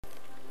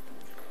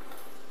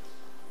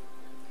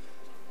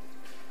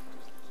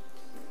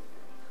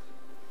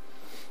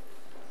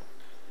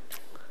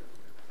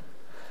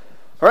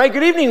right,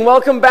 good evening.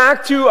 Welcome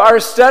back to our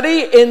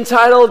study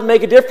entitled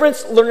Make a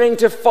Difference, Learning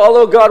to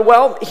Follow God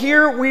Well.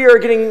 Here we are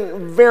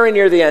getting very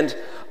near the end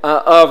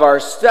of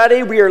our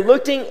study. We are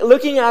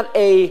looking at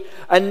a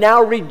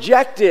now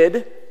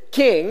rejected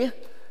king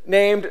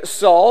named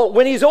Saul.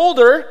 When he's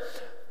older,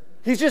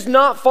 he's just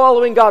not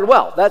following God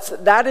well.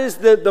 That is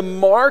the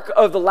mark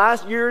of the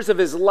last years of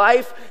his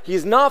life.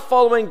 He's not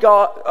following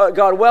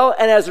God well,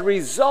 and as a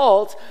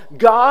result,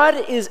 God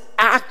is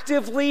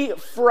actively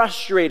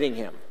frustrating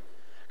him.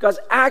 God's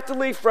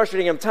actively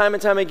frustrating him time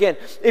and time again.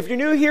 If you're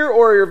new here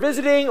or you're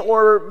visiting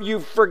or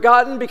you've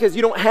forgotten because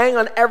you don't hang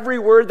on every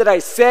word that I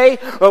say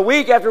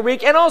week after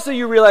week, and also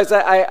you realize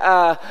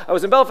I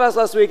was in Belfast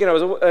last week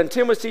and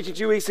Tim was teaching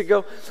 2 weeks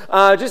ago,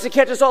 just to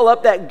catch us all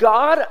up, that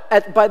God,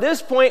 by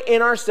this point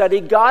in our study,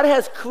 God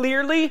has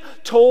clearly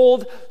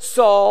told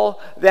Saul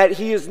that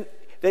he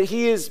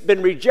has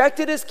been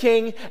rejected as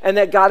king and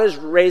that God is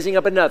raising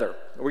up another.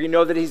 We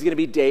know that he's going to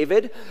be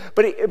David.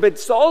 But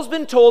Saul's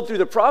been told through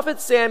the prophet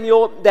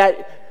Samuel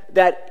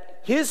that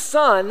his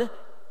son,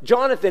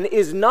 Jonathan,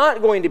 is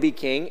not going to be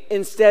king.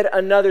 Instead,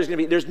 another is going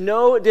to be. There's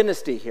no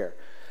dynasty here.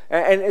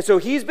 And so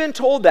he's been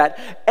told that.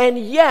 And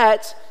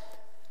yet,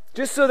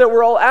 just so that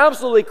we're all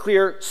absolutely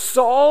clear,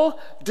 Saul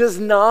does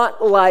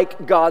not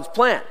like God's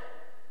plan.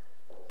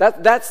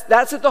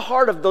 That's at the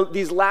heart of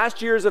these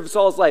last years of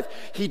Saul's life.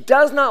 He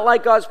does not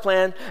like God's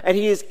plan, and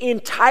he is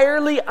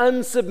entirely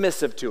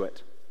unsubmissive to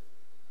it.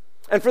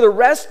 And for the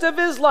rest of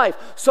his life,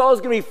 Saul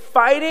is going to be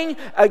fighting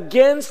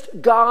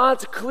against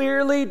God's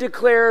clearly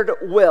declared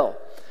will.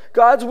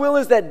 God's will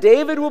is that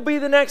David will be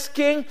the next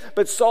king,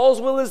 but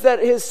Saul's will is that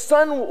his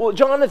son,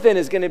 Jonathan,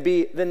 is going to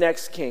be the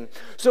next king.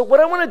 So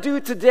what I want to do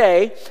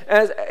today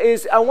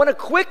is I want to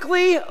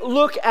quickly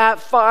look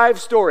at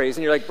 5 stories.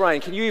 And you're like,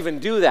 Brian, can you even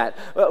do that?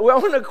 I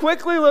want to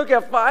quickly look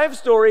at 5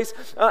 stories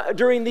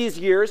during these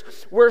years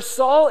where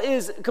Saul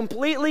is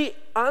completely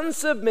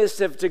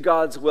unsubmissive to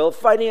God's will,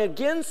 fighting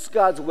against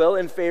God's will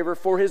in favor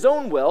for his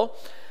own will.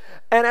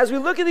 And as we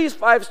look at these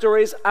 5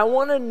 stories, I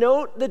want to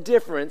note the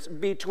difference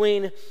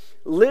between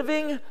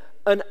living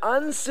an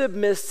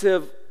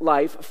unsubmissive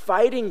life,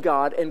 fighting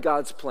God and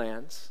God's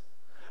plans,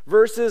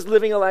 versus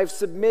living a life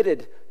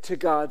submitted to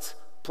God's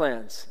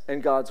plans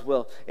and God's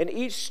will. In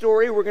each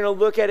story, we're going to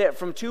look at it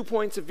from 2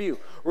 points of view.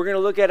 We're going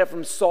to look at it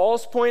from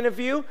Saul's point of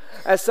view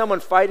as someone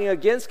fighting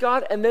against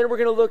God, and then we're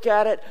going to look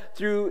at it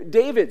through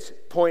David's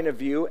point of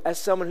view as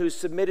someone who's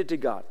submitted to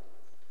God.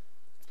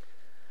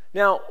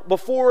 Now,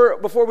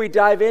 before we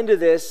dive into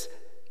this,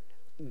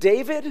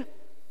 David's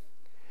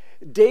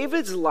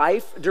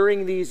life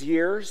during these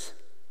years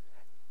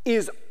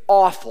is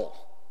awful.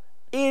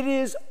 It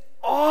is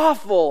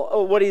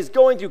awful what he's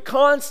going through.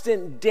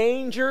 Constant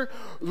danger,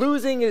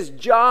 losing his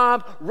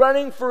job,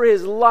 running for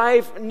his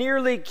life,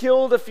 nearly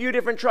killed a few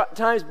different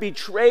times,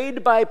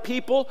 betrayed by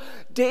people.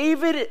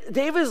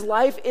 David's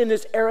life in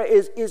this era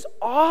is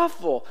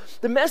awful.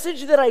 The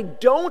message that I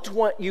don't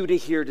want you to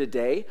hear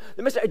today,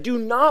 the message I do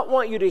not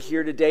want you to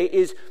hear today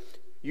is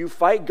you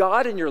fight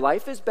God and your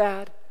life is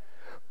bad.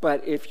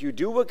 But if you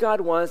do what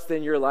God wants,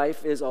 then your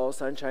life is all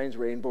sunshines,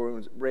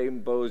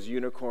 rainbows,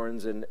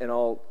 unicorns, and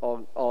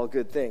all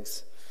good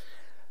things.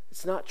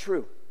 It's not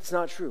true. It's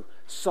not true.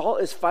 Saul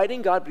is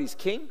fighting God, but he's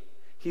king.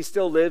 He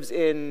still lives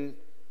in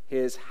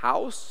his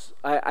house.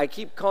 I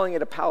keep calling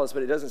it a palace,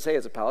 but it doesn't say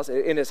it's a palace.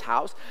 In his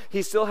house.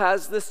 He still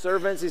has the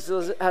servants. He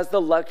still has the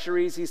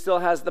luxuries. He still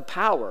has the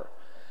power.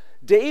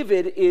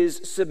 David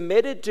is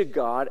submitted to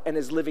God and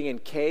is living in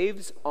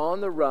caves,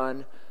 on the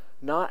run,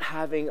 not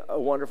having a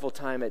wonderful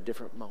time at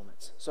different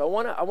moments. So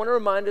I want to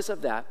remind us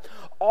of that.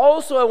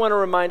 Also, I want to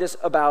remind us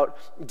about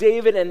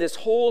David and this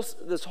whole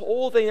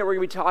thing that we're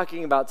going to be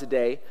talking about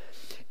today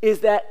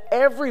is that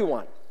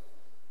everyone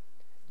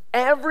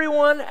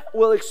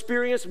will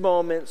experience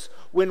moments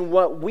when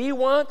what we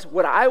want,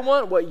 what I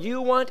want, what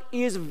you want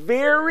is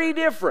very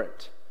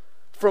different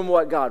from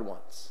what God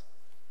wants.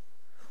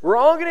 We're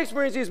all going to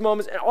experience these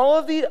moments, and all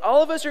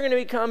of us are going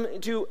to come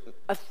to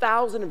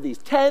 1,000 of these,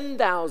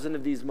 10,000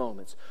 of these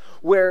moments,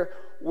 where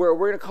we're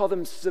going to call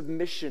them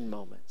submission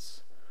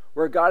moments,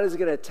 where God is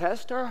going to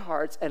test our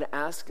hearts and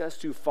ask us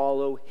to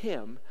follow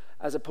Him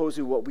as opposed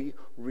to what we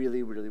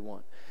really, really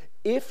want.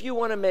 If you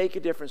want to make a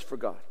difference for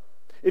God,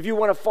 if you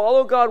want to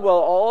follow God well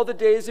all the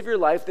days of your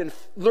life, then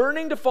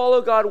learning to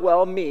follow God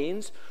well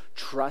means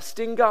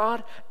trusting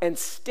God and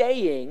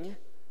staying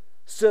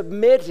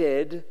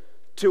submitted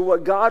to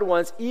what God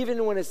wants,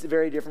 even when it's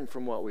very different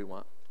from what we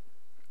want.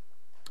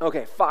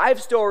 Okay,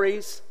 5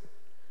 stories,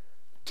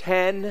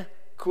 10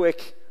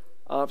 quick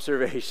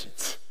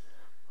observations.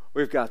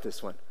 We've got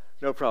this one.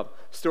 No problem.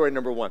 Story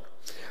number 1.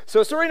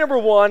 So story number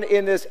 1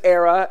 in this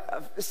era,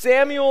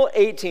 Samuel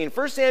 18.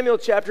 1 Samuel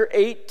chapter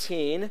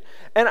 18.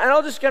 And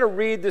I'll just kind of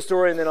read the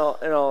story and then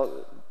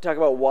I'll talk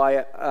about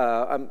why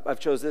I've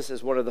chose this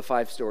as one of the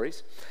 5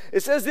 stories.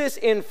 It says this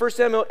in 1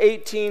 Samuel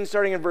 18,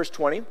 starting in verse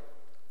 20.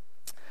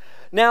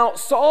 Now,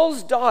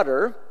 Saul's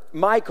daughter,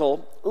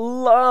 Michal,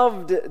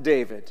 loved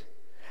David.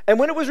 And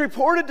when it was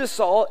reported to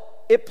Saul,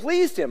 it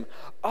pleased him.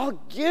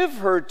 I'll give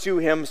her to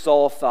him,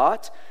 Saul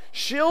thought.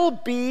 She'll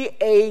be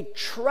a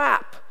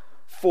trap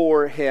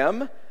for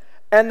him,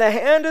 and the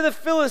hand of the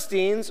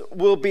Philistines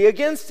will be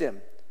against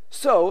him.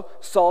 So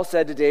Saul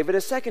said to David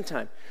a second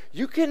time,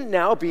 you can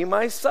now be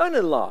my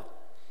son-in-law.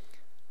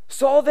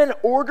 Saul then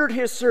ordered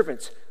his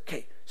servants,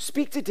 okay,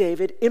 speak to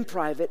David in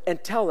private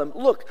and tell him,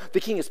 look, the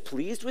king is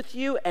pleased with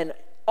you and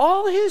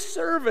all his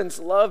servants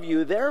love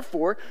you.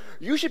 Therefore,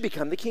 you should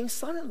become the king's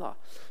son-in-law.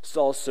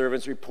 Saul's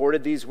servants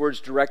reported these words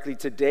directly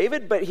to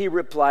David, but he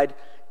replied,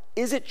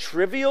 is it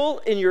trivial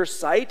in your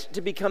sight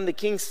to become the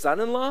king's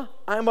son-in-law?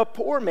 I am a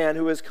poor man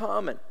who is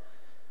common.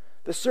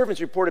 The servants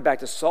reported back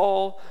to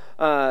Saul.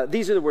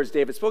 These are the words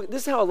David spoke.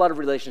 This is how a lot of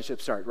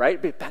relationships start, right?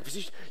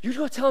 You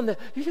go tell him that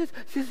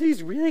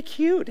he's really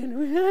cute.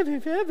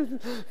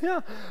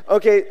 Yeah.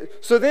 Okay,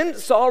 so then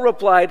Saul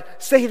replied,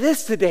 say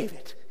this to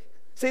David.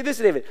 Say this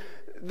to David.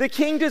 The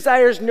king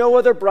desires no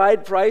other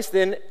bride price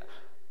than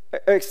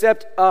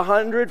except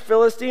 100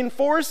 Philistine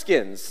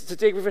foreskins to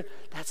take revenge.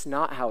 That's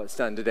not how it's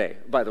done today,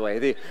 by the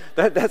way.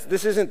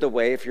 This isn't the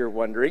way, if you're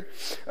wondering.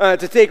 To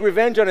take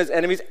revenge on his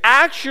enemies.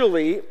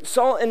 Actually,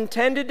 Saul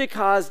intended to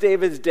cause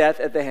David's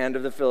death at the hand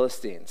of the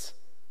Philistines.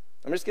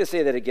 I'm just going to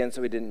say that again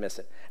so we didn't miss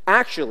it.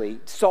 Actually,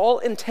 Saul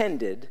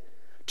intended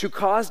to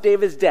cause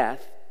David's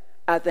death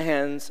at the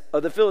hands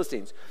of the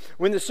Philistines.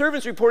 When the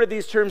servants reported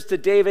these terms to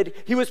David,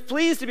 he was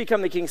pleased to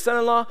become the king's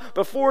son-in-law.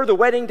 Before the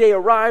wedding day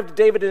arrived,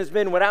 David and his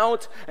men went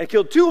out and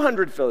killed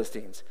 200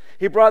 Philistines.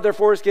 He brought their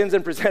foreskins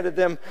and presented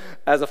them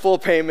as a full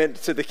payment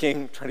to the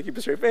king, trying to keep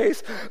a straight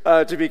face,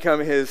 to become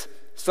his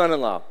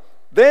son-in-law.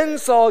 Then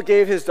Saul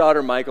gave his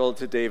daughter Michal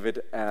to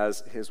David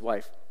as his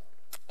wife.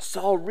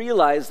 Saul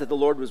realized that the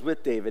Lord was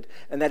with David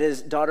and that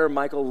his daughter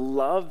Michal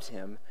loved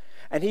him,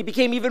 and he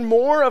became even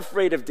more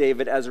afraid of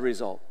David as a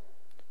result.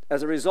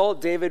 As a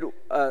result,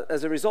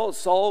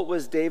 Saul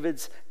was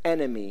David's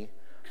enemy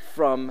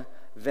from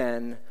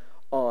then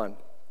on.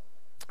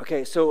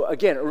 Okay, so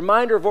again, a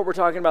reminder of what we're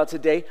talking about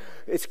today.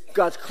 It's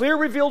God's clear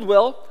revealed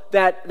will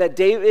that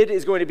David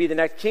is going to be the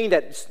next king,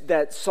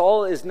 that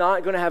Saul is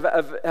not going to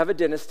have a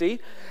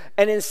dynasty.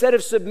 And instead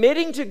of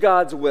submitting to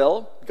God's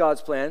will,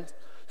 God's plan,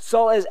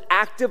 Saul is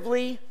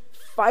actively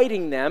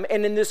fighting them.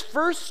 And in this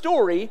first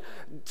story,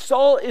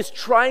 Saul is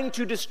trying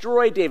to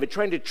destroy David,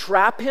 trying to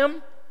trap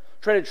him,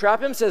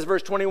 says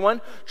verse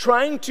 21,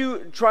 trying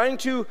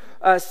to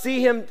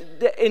see him,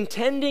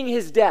 intending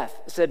his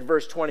death, said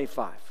verse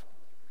 25.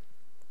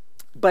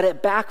 But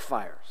it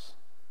backfires.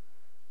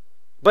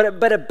 But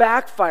it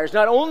backfires.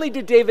 Not only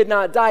did David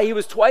not die, he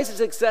was twice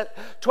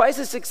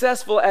as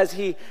successful as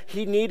he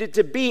needed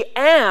to be.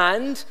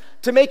 And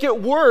to make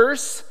it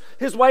worse,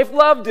 his wife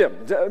loved him.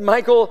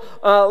 Michal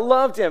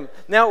loved him.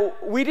 Now,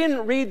 we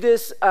didn't read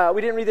this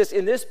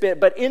in this bit,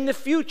 but in the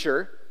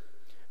future,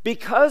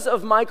 because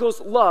of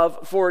Michal's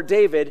love for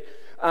David,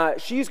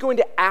 she's going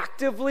to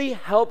actively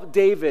help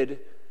David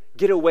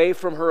get away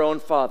from her own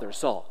father,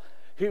 Saul.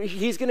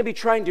 He's going to be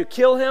trying to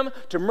kill him,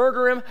 to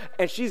murder him,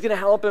 and she's going to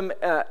help him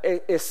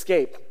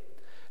escape.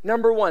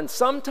 Number one,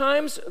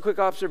 sometimes, a quick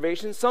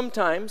observation,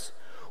 sometimes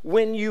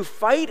when you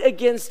fight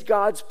against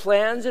God's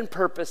plans and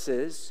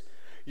purposes,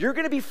 you're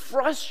going to be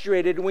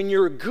frustrated when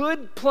your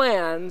good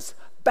plans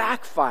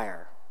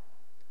backfire.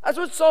 That's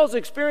what Saul's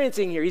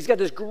experiencing here. He's got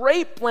this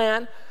great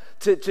plan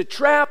to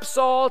trap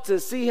Saul, to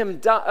see him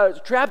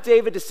trap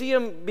David, to see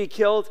him be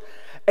killed,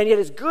 and yet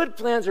his good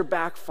plans are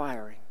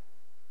backfiring.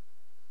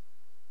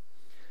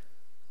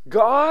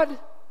 God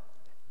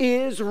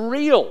is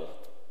real.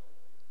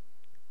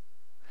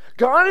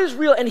 God is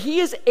real, and he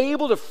is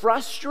able to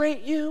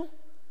frustrate you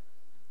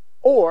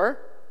or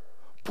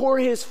pour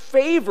his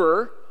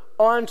favor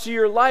onto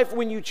your life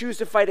when you choose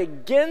to fight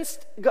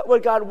against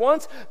what God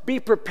wants. Be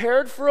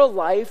prepared for a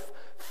life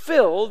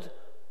filled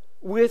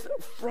with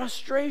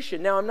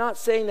frustration. Now, I'm not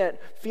saying that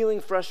feeling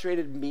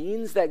frustrated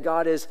means that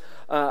God is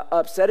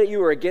upset at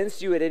you or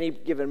against you at any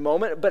given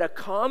moment, but a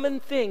common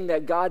thing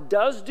that God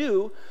does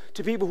do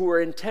to people who are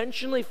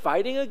intentionally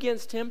fighting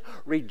against him,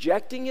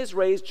 rejecting his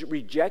ways,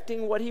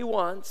 rejecting what he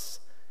wants,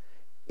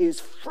 is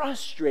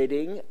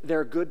frustrating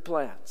their good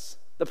plans.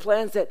 The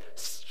plans that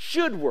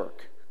should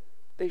work.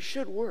 They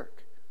should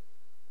work.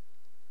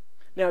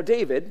 Now,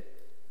 David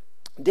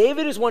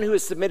is one who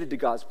is submitted to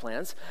God's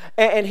plans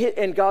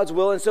and God's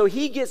will, and so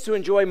he gets to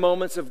enjoy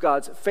moments of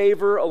God's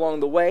favor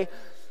along the way.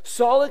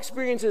 Saul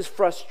experiences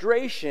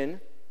frustration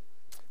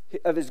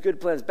of his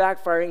good plans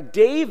backfiring.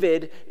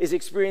 David is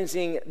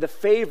experiencing the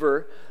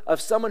favor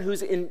of someone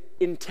who's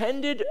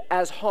intended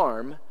as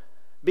harm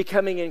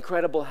becoming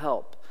incredible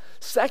help.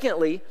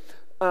 Secondly,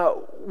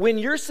 when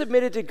you're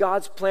submitted to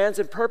God's plans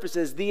and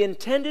purposes, the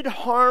intended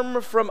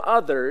harm from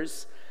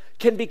others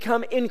can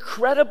become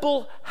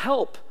incredible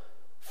help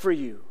for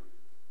you.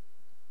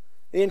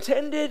 The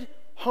intended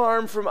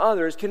harm from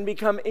others can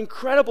become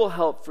incredible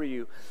help for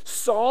you.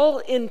 Saul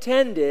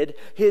intended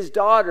his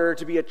daughter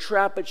to be a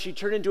trap, but she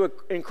turned into an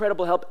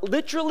incredible help,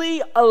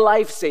 literally a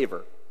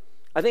lifesaver.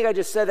 I think I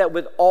just said that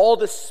with all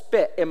the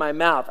spit in my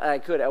mouth I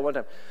could at one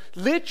time.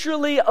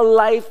 Literally a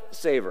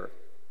lifesaver.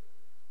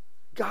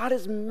 God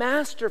is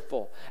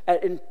masterful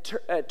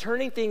at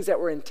turning things that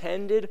were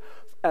intended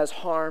as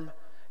harm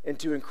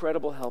into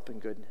incredible help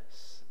and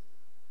goodness.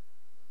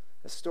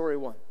 That's story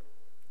one.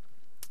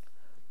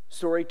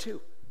 Story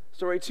two.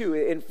 Story two,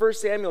 in 1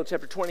 Samuel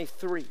chapter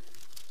 23.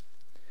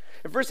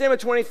 In 1 Samuel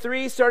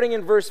 23, starting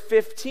in verse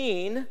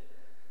 15,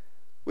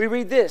 we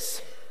read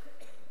this.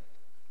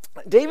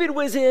 David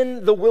was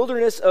in the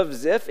wilderness of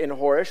Ziph in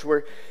Horish,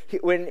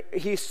 when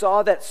he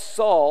saw that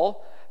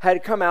Saul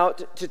had come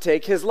out to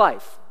take his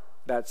life.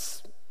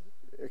 That's,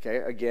 okay,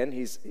 again,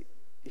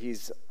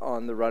 he's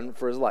on the run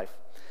for his life.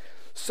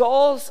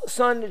 Saul's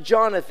son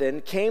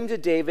Jonathan came to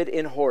David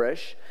in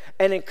Horish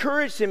and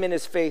encouraged him in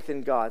his faith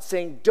in God,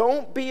 saying,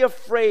 "Don't be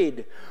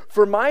afraid,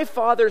 for my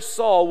father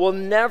Saul will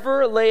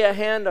never lay a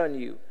hand on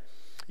you.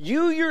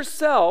 You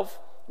yourself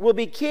will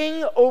be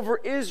king over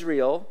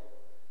Israel."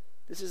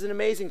 This is an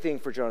amazing thing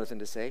for Jonathan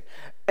to say.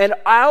 "And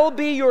I'll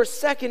be your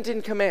second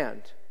in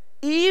command.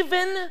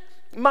 Even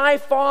my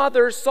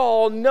father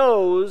Saul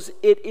knows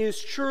it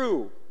is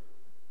true."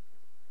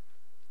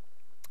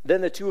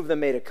 Then the two of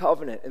them made a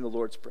covenant in the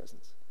Lord's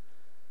presence.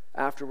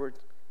 Afterward,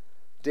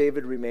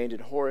 David remained in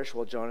Horish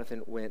while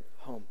Jonathan went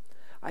home.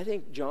 I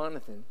think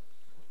Jonathan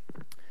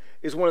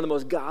is one of the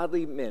most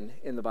godly men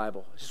in the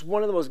Bible. Just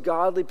one of the most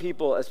godly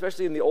people,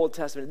 especially in the Old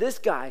Testament. This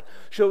guy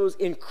shows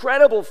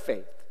incredible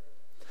faith.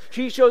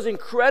 He shows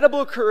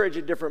incredible courage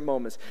at different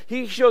moments.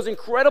 He shows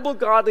incredible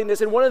godliness,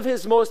 and one of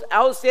his most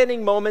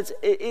outstanding moments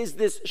is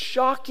this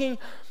shocking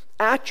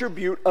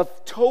attribute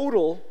of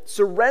total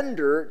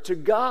surrender to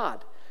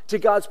God, to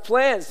God's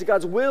plans, to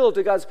God's will,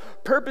 to God's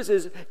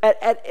purposes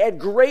at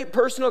great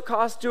personal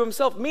cost to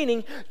himself.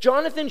 Meaning,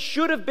 Jonathan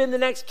should have been the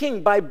next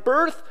king. By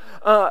birth,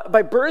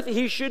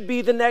 he should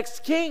be the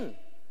next king.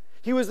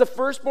 He was the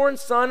firstborn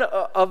son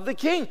of the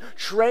king,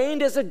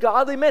 trained as a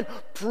godly man,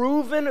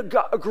 proven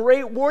a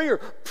great warrior,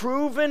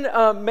 proven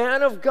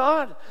man of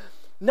God.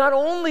 Not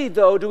only,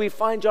 though, do we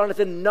find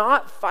Jonathan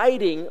not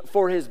fighting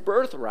for his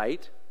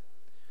birthright,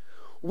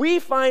 we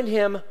find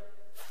him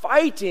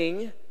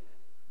fighting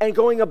and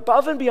going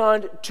above and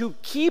beyond to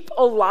keep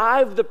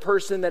alive the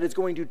person that is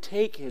going to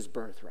take his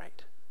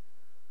birthright.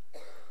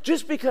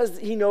 Just because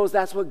he knows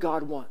that's what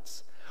God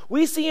wants.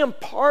 We see him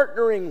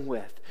partnering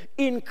with,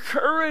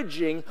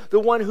 encouraging the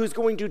one who's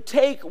going to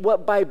take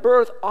what by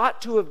birth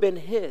ought to have been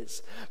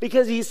his,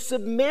 because he's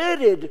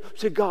submitted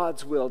to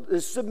God's will,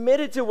 is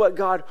submitted to what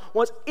God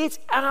wants. It's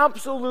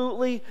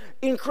absolutely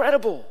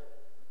incredible.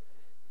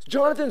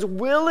 Jonathan's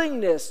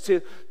willingness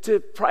to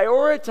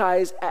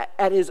prioritize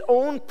at his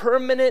own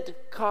permanent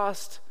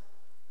cost,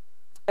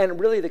 and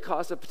really the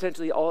cost of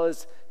potentially all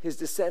his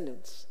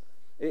descendants.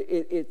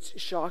 It's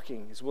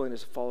shocking, his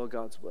willingness to follow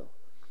God's will.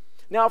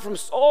 Now, from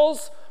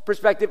Saul's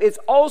perspective, it's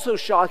also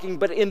shocking,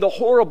 but in the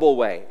horrible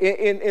way,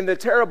 in the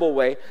terrible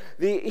way.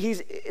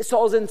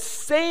 Saul's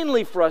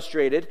insanely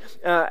frustrated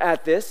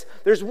at this.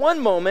 There's one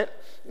moment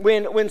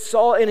when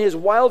Saul, in his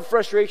wild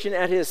frustration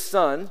at his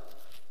son,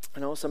 I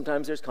know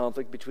sometimes there's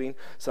conflict between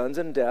sons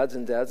and dads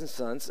and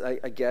sons.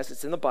 I guess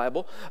it's in the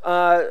Bible.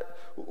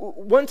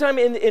 One time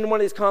in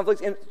one of these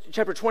conflicts, in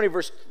chapter 20,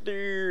 verse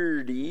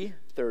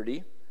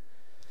 30,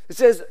 it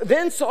says,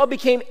 "Then Saul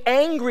became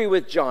angry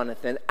with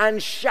Jonathan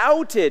and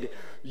shouted,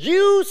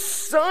 'You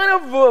son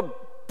of a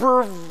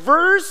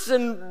perverse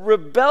and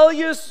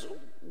rebellious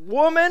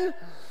woman.'"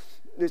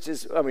 Which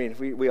is, I mean,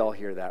 we all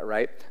hear that,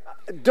 right?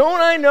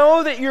 "Don't I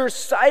know that you're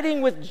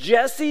siding with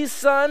Jesse's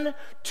son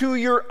to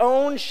your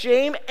own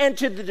shame and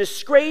to the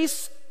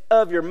disgrace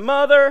of your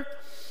mother?"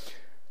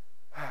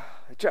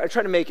 I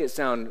try to make it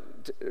sound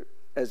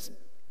as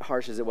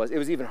harsh as it was. It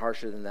was even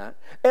harsher than that.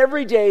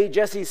 "Every day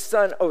Jesse's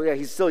son," oh yeah,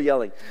 he's still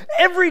yelling.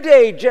 "Every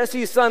day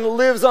Jesse's son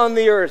lives on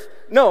the earth."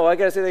 No, I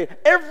gotta say that.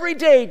 "Every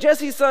day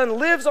Jesse's son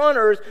lives on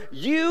earth.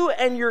 You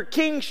and your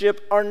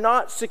kingship are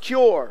not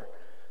secure.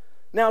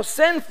 Now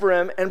send for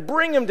him and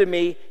bring him to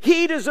me.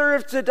 He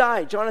deserves to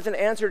die." Jonathan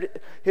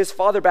answered his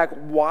father back,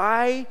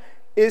 "Why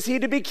is he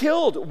to be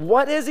killed?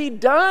 What has he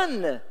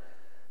done?"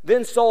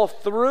 Then Saul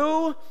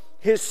threw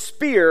his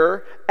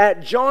spear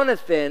at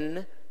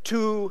Jonathan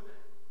to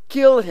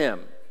kill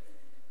him.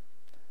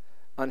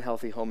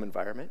 Unhealthy home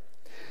environment.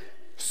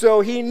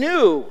 So he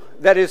knew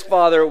that his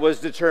father was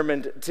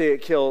determined to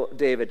kill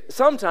David.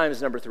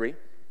 Sometimes, number three,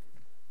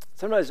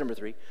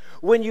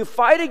 when you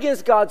fight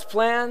against God's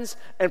plans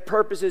and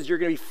purposes, you're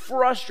going to be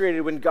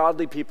frustrated when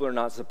godly people are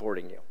not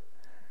supporting you.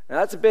 Now,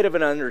 that's a bit of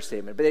an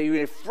understatement, but you're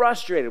going to be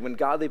frustrated when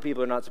godly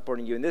people are not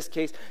supporting you. In this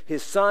case,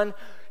 his son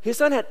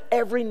had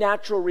every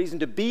natural reason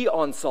to be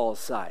on Saul's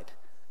side.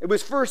 It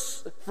was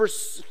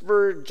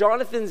for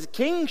Jonathan's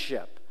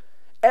kingship,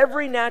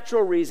 every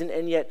natural reason,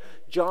 and yet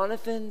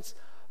Jonathan's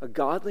a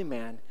godly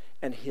man,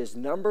 and his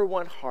number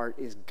one heart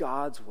is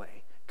God's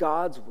way,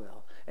 God's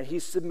will, and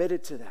he's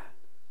submitted to that.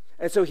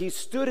 And so he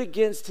stood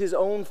against his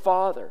own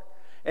father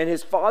and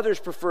his father's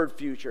preferred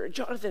future. And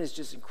Jonathan is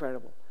just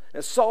incredible.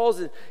 And Saul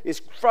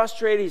is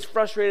frustrated. He's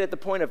frustrated at the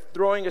point of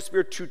throwing a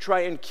spear to try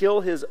and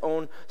kill his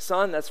own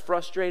son. That's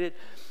frustrated.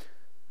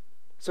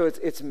 So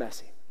it's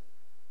messy.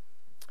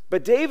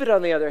 But David,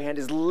 on the other hand,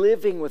 is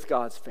living with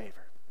God's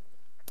favor.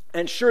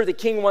 And sure, the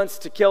king wants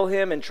to kill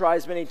him and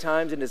tries many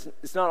times, and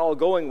it's not all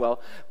going well,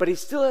 but he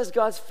still has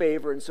God's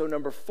favor. And so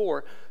number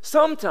 4,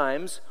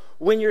 sometimes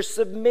when you're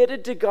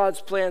submitted to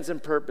God's plans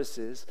and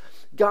purposes,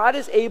 God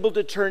is able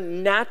to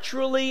turn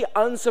naturally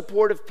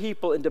unsupportive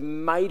people into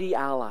mighty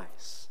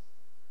allies.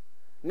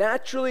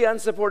 Naturally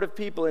unsupportive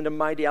people into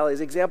mighty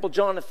allies. Example,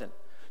 Jonathan.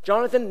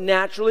 Jonathan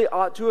naturally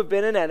ought to have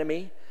been an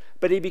enemy,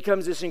 but he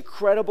becomes this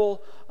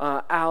incredible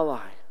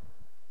ally.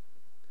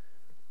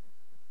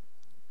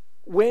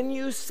 When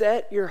you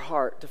set your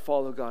heart to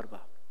follow God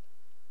well,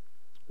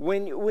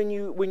 when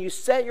you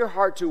set your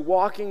heart to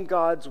walk in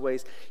God's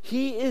ways,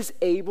 He is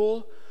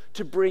able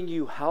to bring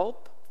you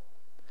help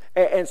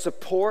and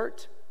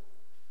support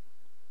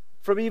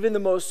from even the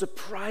most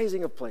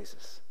surprising of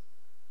places.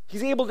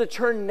 He's able to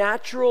turn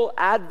natural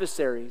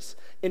adversaries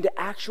into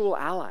actual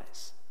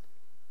allies.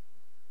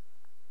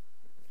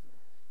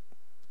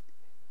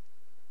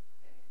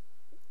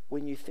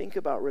 When you think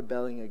about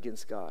rebelling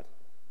against God,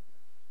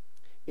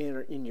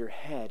 in your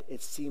head,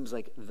 it seems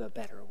like the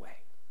better way.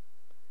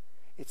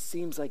 It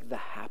seems like the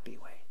happy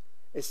way.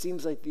 It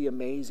seems like the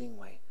amazing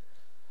way.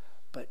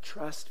 But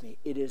trust me,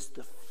 it is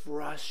the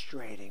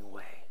frustrating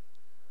way.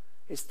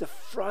 It's the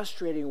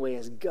frustrating way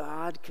as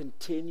God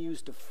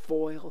continues to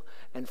foil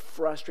and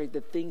frustrate the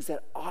things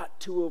that ought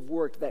to have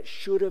worked, that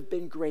should have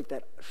been great,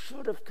 that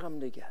should have come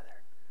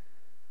together.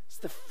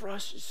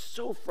 It's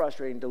so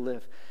frustrating to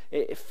live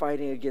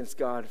fighting against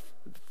God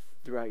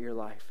throughout your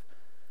life.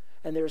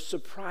 And there's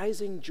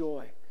surprising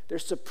joy.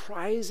 There's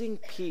surprising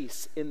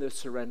peace in the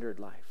surrendered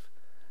life.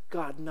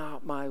 God,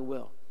 not my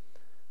will,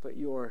 but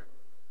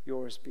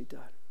yours be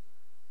done.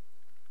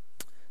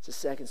 It's the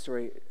second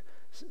story.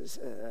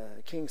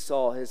 King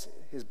Saul, his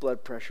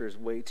blood pressure is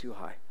way too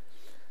high.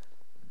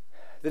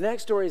 The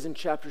next story is in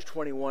chapters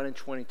 21 and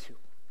 22.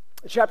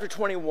 In chapter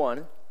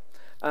 21,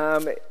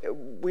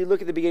 we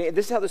look at the beginning.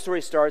 This is how the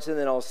story starts, and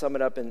then I'll sum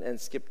it up and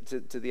skip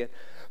to the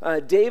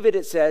end. David,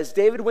 it says,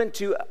 David went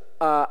to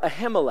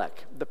Ahimelech,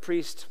 the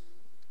priest.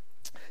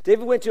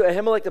 David went to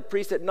Ahimelech, the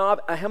priest at Nob.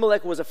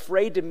 Ahimelech was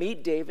afraid to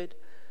meet David.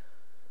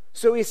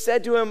 So he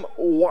said to him,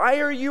 "Why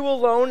are you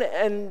alone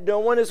and no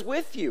one is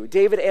with you?"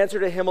 David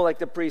answered Ahimelech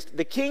the priest,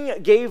 "The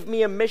king gave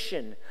me a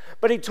mission,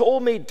 but he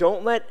told me,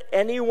 don't let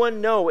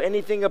anyone know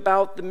anything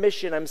about the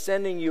mission I'm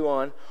sending you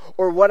on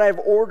or what I've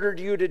ordered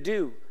you to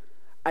do.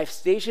 I've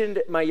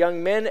stationed my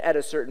young men at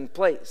a certain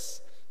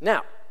place.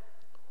 Now,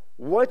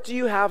 what do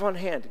you have on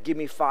hand? Give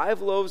me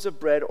 5 loaves of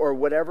bread or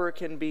whatever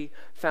can be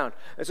found."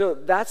 And so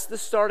that's the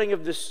starting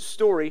of this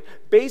story.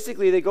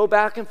 Basically, they go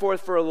back and forth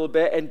for a little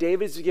bit, and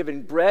David's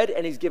given bread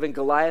and he's given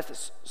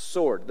Goliath's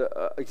sword.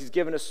 He's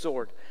given a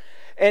sword.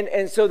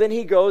 And so then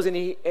he goes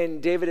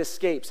and David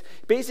escapes.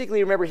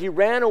 Basically, remember, he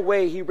ran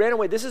away.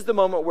 This is the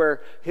moment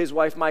where his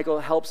wife Michal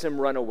helps him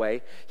run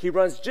away. He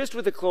runs just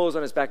with the clothes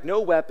on his back, no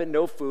weapon,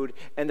 no food,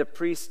 and the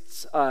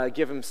priests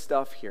give him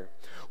stuff here.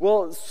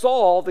 Well,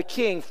 Saul, the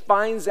king,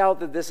 finds out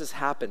that this has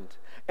happened.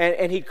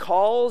 And he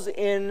calls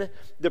in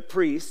the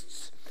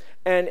priests,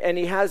 and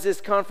he has this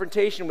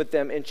confrontation with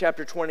them in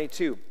chapter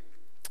 22,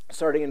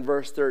 starting in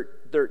verse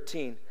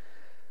 13.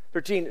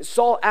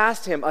 Saul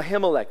asked him,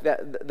 Ahimelech,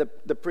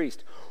 the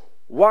priest,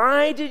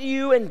 "Why did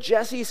you and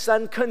Jesse's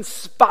son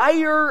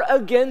conspire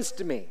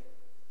against me?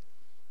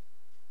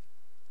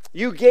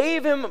 You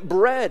gave him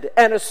bread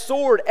and a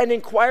sword and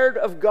inquired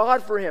of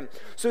God for him,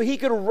 so he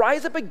could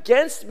rise up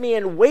against me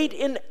and wait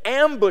in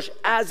ambush,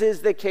 as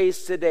is the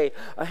case today."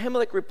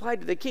 Ahimelech replied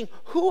to the king,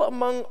 "Who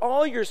among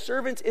all your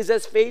servants is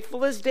as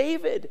faithful as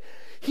David?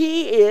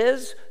 He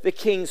is the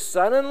king's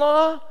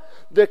son-in-law,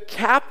 the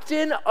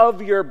captain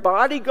of your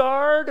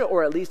bodyguard,"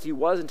 or at least he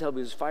was until he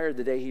was fired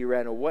the day he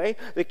ran away,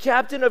 "the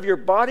captain of your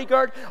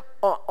bodyguard,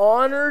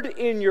 honored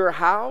in your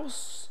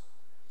house.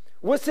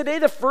 Was today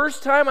the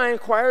first time I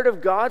inquired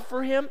of God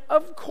for him?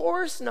 Of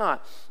course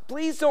not.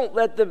 Please don't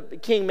let the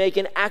king make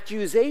an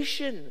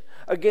accusation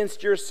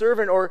against your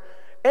servant or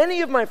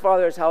any of my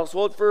father's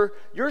household, for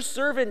your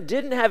servant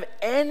didn't have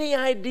any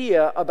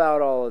idea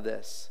about all of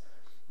this."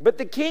 But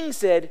the king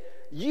said,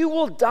 "You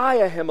will die,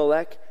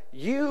 Ahimelech,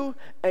 you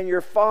and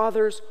your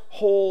father's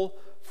whole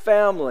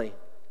family."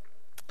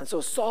 And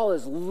so Saul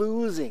is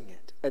losing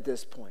it at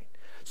this point.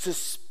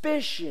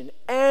 Suspicion,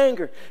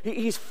 anger.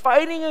 He's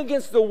fighting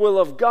against the will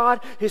of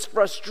God. His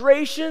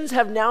frustrations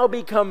have now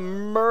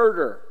become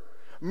murder.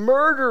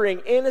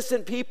 Murdering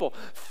innocent people.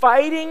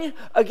 Fighting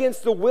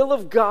against the will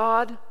of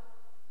God.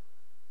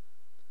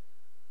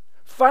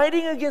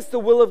 Fighting against the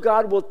will of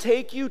God will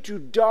take you to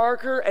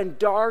darker and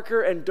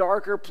darker and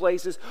darker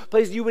places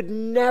you would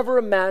never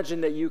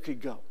imagine that you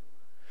could go.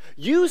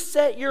 You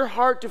set your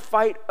heart to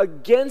fight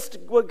against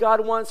what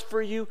God wants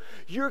for you,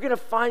 you're going to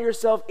find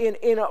yourself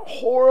in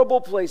horrible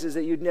places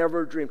that you'd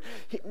never dreamed.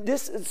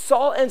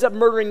 Saul ends up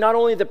murdering not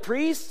only the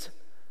priest,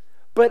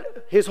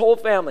 but his whole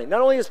family.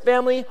 Not only his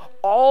family,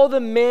 all the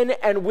men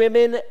and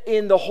women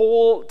in the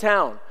whole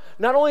town.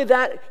 Not only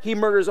that, he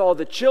murders all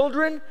the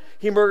children,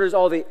 he murders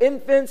all the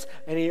infants,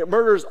 and he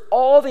murders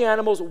all the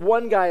animals.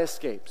 One guy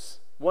escapes.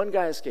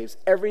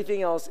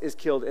 Everything else is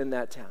killed in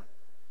that town.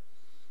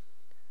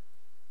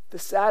 The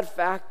sad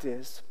fact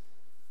is,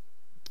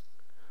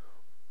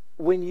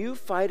 when you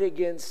fight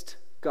against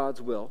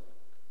God's will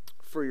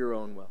for your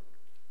own will,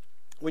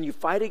 when you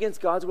fight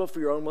against God's will for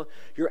your own will,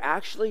 you're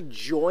actually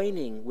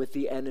joining with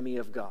the enemy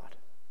of God.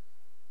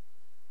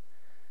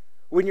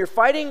 When you're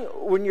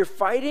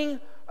fighting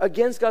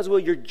against God's will,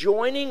 you're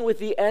joining with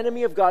the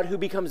enemy of God, who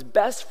becomes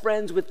best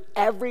friends with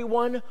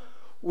everyone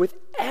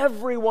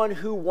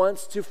who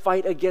wants to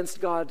fight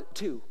against God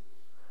too.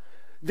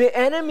 The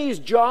enemy's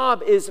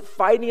job is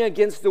fighting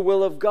against the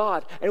will of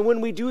God. And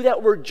when we do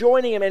that, we're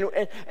joining him.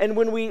 And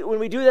when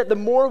we do that, the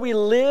more we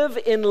live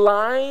in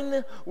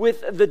line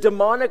with the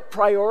demonic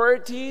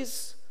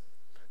priorities,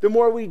 the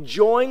more we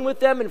join with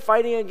them in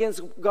fighting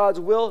against God's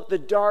will, the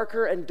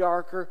darker and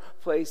darker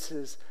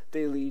places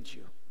they lead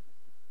you.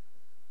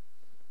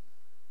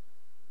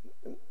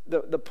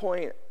 The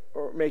point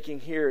we're making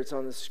here, it's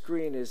on the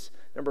screen, is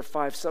number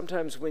 5.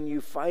 Sometimes when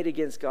you fight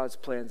against God's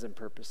plans and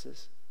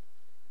purposes,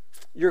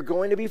 you're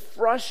going to be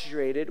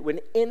frustrated when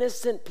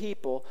innocent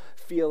people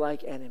feel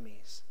like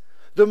enemies.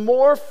 The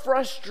more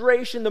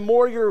frustration, the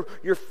more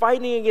you're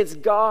fighting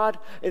against God,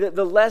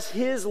 the less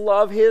His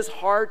love, His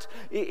heart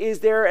is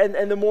there,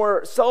 and the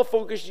more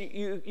self-focused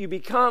you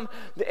become.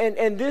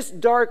 And this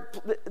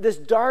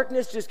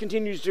darkness just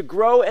continues to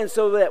grow, and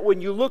so that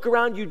when you look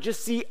around, you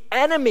just see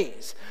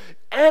enemies,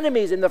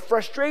 and the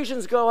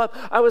frustrations go up.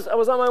 I was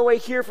on my way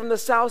here from the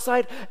south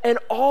side, and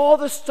all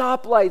the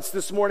stoplights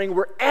this morning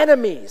were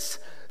enemies.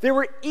 They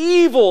were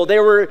evil.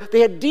 They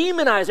had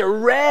demon eyes. They were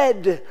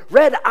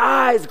red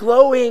eyes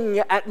glowing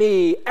at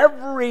me.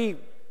 Every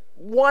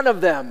one of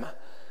them,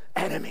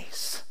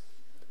 enemies.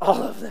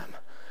 All of them.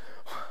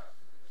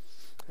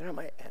 They're not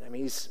my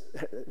enemies.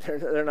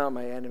 They're not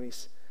my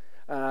enemies.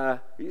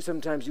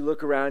 Sometimes you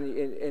look around,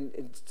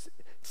 and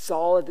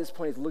Saul at this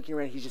point is looking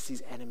around. He just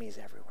sees enemies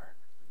everywhere.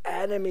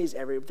 Enemies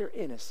everywhere. They're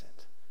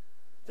innocent.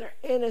 They're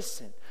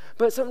innocent.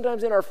 But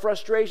sometimes in our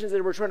frustrations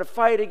that we're trying to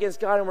fight against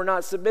God and we're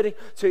not submitting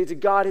to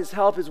God, His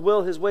help, His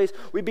will, His ways,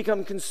 we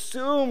become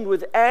consumed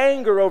with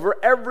anger over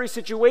every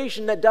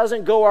situation that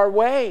doesn't go our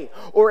way,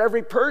 or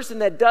every person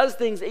that does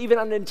things even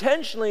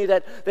unintentionally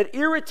that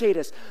irritate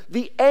us.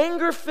 The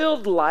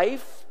anger-filled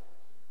life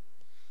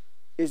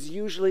is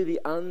usually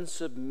the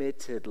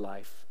unsubmitted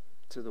life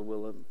to the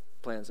will and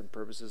plans and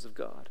purposes of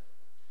God.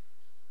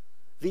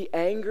 The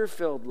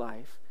anger-filled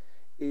life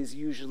is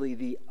usually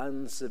the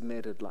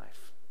unsubmitted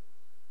life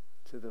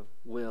to the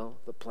will,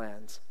 the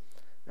plans,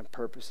 and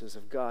purposes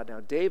of God. Now,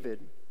 David,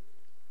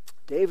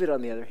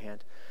 on the other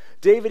hand,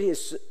 David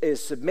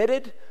is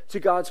submitted to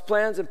God's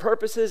plans and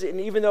purposes, and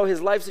even though his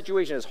life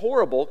situation is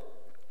horrible,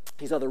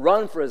 he's on the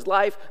run for his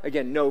life.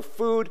 Again, no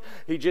food.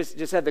 He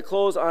just had the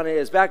clothes on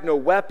his back, no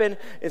weapon.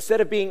 Instead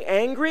of being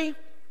angry,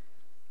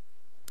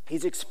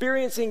 he's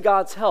experiencing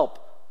God's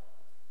help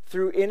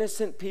through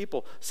innocent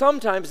people.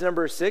 Sometimes,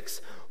 number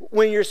 6,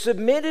 when you're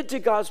submitted to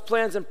God's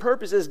plans and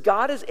purposes,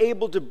 God is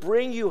able to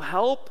bring you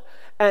help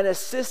and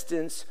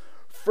assistance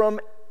from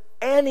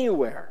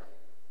anywhere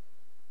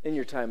in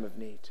your time of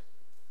need.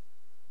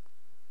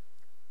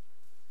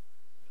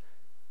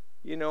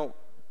 You know,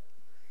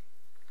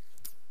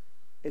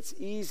 it's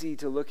easy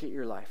to look at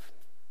your life.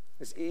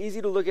 It's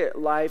easy to look at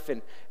life,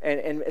 and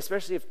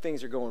especially if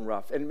things are going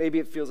rough, and maybe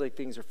it feels like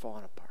things are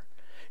falling apart.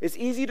 It's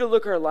easy to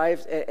look at our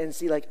lives and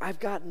see, like, I've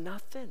got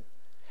nothing.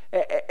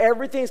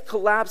 Everything's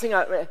collapsing.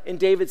 In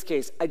David's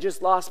case, I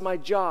just lost my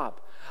job.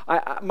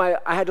 I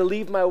had to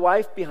leave my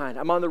wife behind.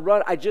 I'm on the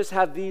run. I just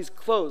have these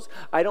clothes.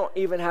 I don't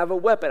even have a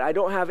weapon. I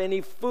don't have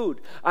any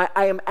food.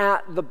 I am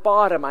at the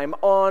bottom. I'm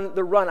on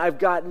the run. I've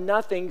got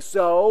nothing.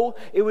 So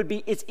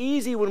it's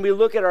easy when we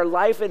look at our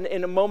life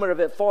in a moment of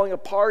it falling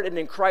apart and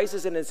in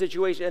crisis and in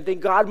situation and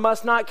think, God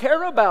must not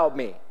care about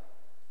me.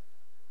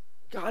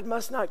 God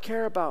must not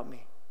care about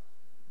me.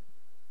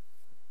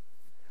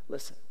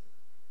 Listen,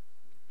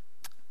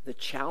 the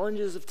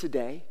challenges of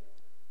today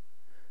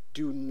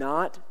do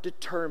not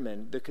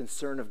determine the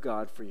concern of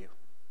God for you.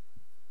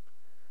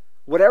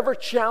 Whatever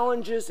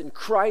challenges and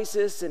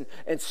crisis and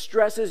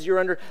stresses you're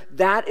under,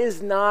 that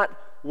is not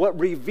what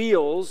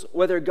reveals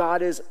whether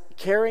God is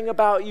caring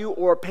about you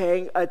or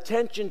paying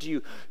attention to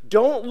you.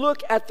 Don't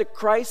look at the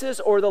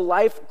crisis or the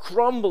life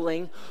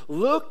crumbling.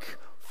 Look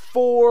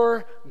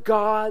for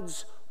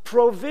God's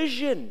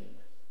provision.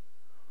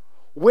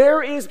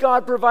 Where is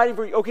God providing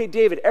for you? Okay,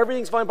 David,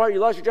 everything's falling apart. You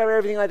lost your job,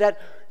 everything like that.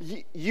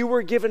 You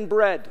were given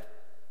bread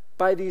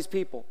by these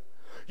people.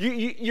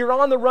 You're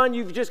on the run.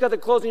 You've just got the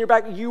clothes on your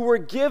back. You were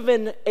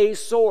given a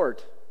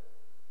sword.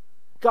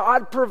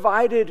 God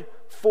provided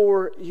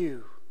for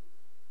you.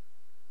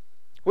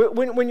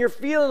 When you're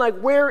feeling like,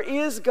 where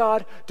is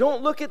God?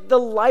 Don't look at the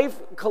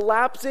life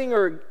collapsing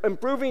or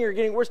improving or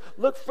getting worse.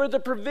 Look for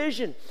the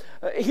provision.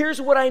 Here's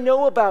what I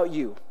know about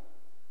you.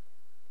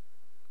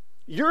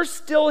 You're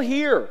still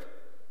here.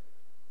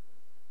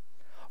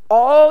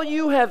 All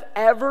you have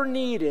ever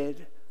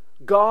needed,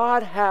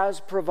 God has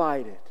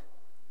provided.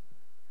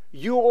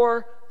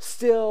 You're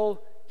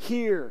still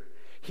here.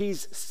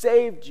 He's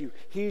saved you.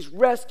 He's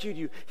rescued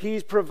you.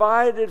 He's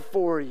provided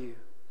for you.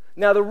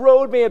 Now, the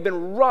road may have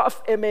been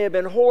rough, it may have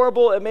been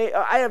horrible,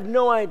 I have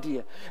no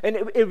idea. And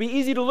it would be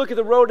easy to look at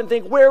the road and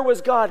think, where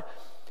was God?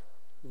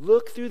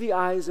 Look through the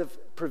eyes of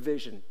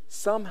provision.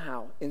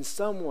 Somehow, in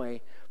some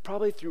way,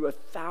 probably through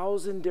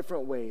 1,000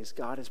 different ways,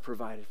 God has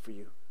provided for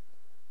you.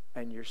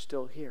 And you're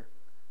still here.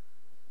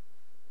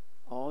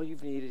 All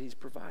you've needed, He's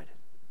provided.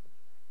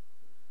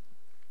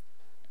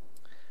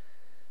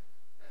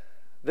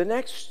 The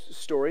next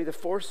story, the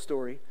fourth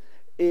story,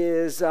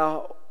 is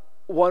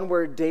one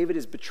where David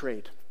is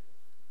betrayed.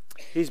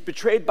 He's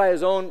betrayed by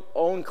his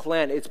own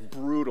clan. It's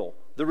brutal.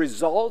 The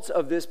results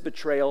of this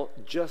betrayal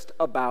just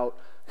about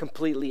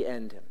completely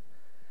end him.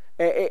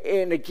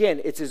 And again,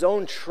 it's his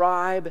own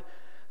tribe.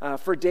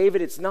 For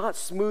David, it's not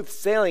smooth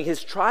sailing.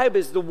 His tribe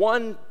is the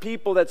one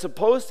people that's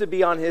supposed to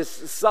be on his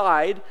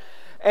side.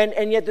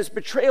 And yet this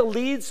betrayal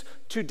leads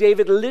to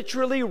David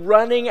literally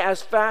running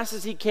as fast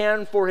as he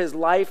can for his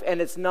life, and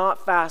it's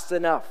not fast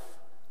enough.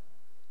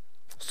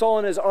 Saul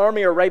and his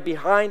army are right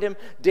behind him.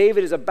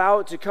 David is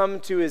about to come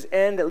to his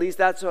end. At least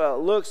that's how it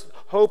looks.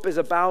 Hope is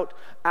about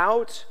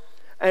out.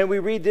 And we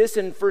read this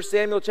in 1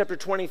 Samuel chapter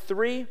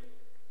 23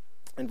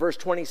 and verse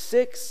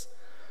 26.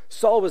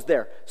 Saul was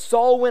there.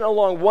 Saul went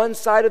along one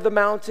side of the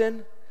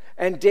mountain,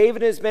 and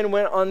David and his men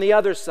went on the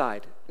other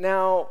side.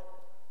 Now,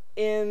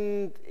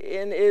 in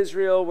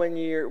Israel, when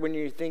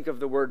you think of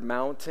the word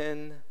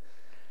mountain,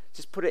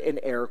 just put it in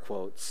air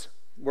quotes.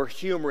 We're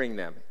humoring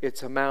them.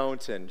 It's a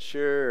mountain.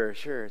 Sure.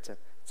 It's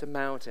a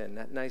mountain.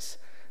 That nice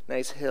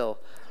hill.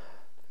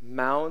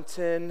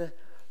 Mountain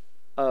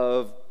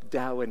of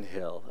Dowen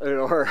Hill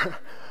or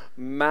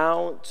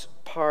Mount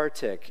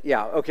Partik.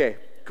 Yeah. Okay.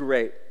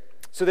 Great.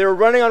 So they were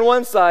running on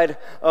one side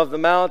of the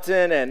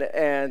mountain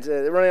and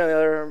running on the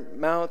other,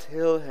 Mount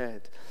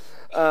Hillhead.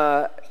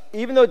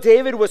 Even though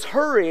David was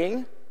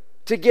hurrying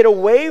to get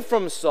away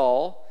from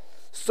Saul,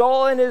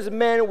 Saul and his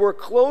men were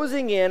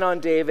closing in on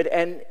David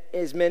and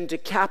his men to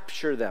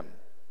capture them.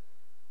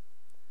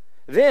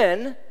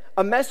 Then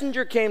a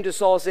messenger came to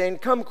Saul saying,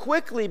 "Come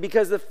quickly,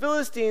 because the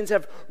Philistines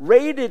have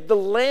raided the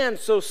land."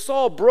 So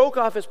Saul broke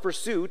off his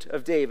pursuit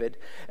of David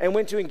and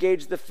went to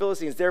engage the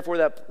Philistines. Therefore,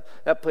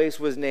 that place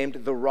was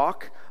named the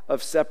Rock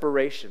of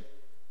Separation.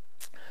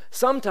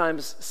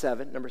 Sometimes,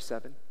 number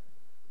 7,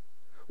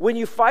 when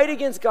you fight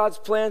against God's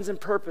plans and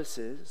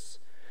purposes,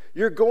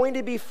 you're going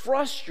to be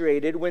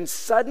frustrated when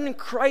sudden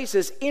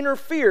crisis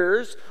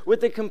interferes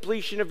with the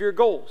completion of your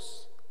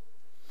goals.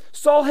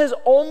 Saul has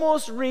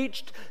almost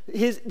reached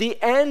the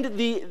end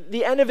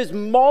of his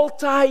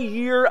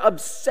multi-year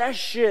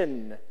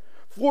obsession.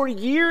 For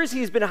years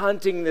he's been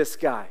hunting this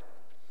guy.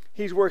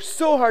 He's worked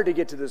so hard to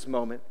get to this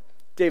moment.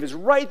 David's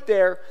right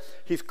there.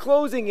 He's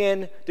closing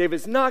in.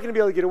 David's not going to be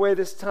able to get away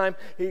this time.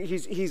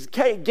 He's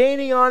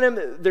gaining on him.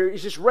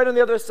 He's just right on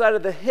the other side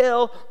of the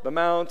hill, the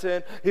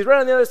mountain. He's right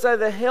on the other side of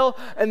the hill.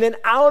 And then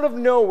out of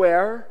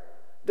nowhere,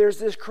 there's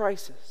this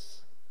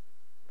crisis.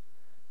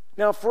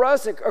 Now, for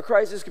us, a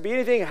crisis could be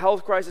anything: a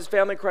health crisis,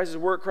 family crisis,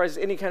 work crisis,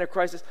 any kind of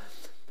crisis.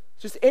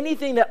 Just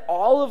anything that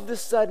all of a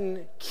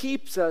sudden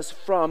keeps us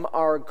from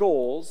our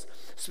goals,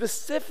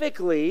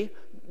 specifically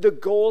the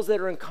goals that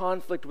are in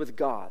conflict with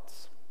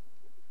God's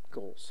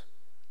goals,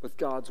 with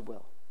God's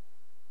will.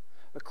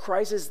 A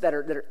crisis that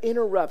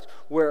interrupt,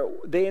 where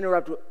they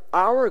interrupt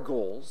our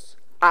goals,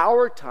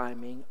 our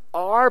timing,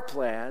 our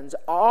plans,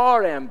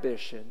 our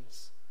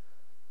ambitions,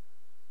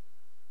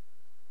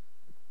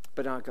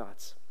 but not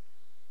God's.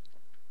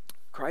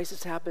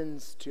 Crisis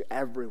happens to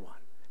everyone.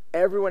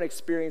 Everyone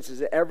experiences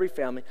it, every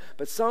family,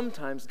 but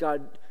sometimes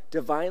God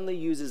divinely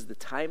uses the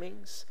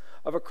timings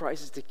of a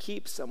crisis to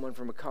keep someone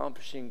from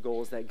accomplishing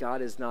goals that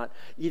God is not,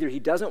 either He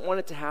doesn't want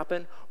it to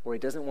happen or He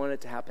doesn't want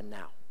it to happen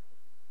now.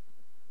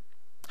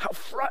 How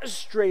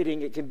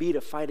frustrating it can be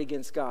to fight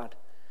against God.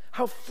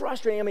 How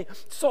frustrating. I mean,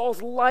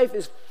 Saul's life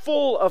is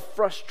full of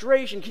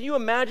frustration. Can you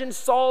imagine?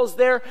 Saul's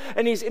there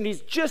and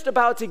he's just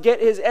about to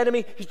get his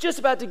enemy. He's just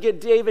about to get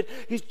David.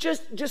 He's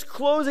just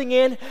closing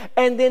in,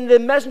 and then the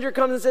messenger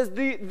comes and says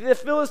the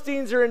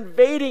Philistines are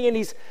invading, and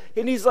he's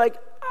like,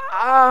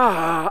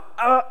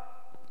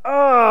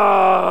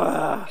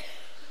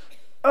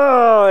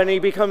 and he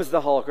becomes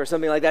the Hulk or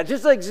something like that.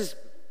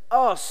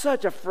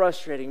 Such a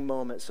frustrating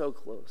moment, so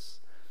close.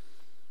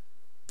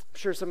 I'm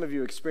sure some of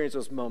you experience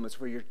those moments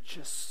where you're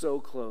just so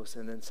close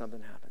and then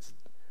something happens.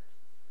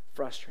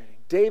 Frustrating.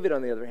 David,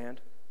 on the other hand,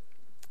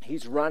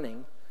 he's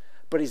running,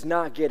 but he's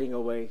not getting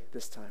away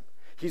this time.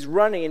 He's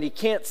running and he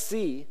can't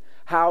see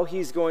how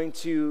he's going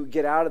to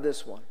get out of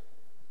this one.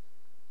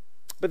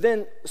 But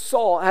then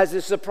Saul has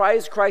this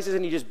surprise crisis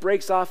and he just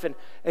breaks off,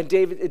 and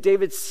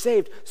David's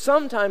saved.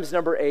 Sometimes,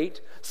 number 8,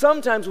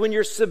 sometimes when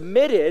you're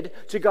submitted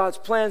to God's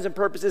plans and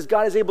purposes,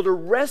 God is able to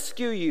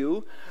rescue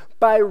you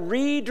by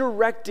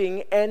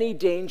redirecting any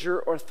danger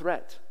or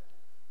threat.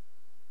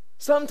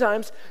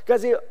 Sometimes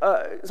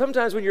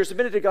when you're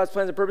submitted to God's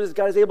plans and purposes,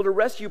 God is able to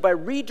rescue you by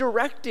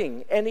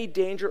redirecting any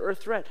danger or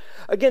threat.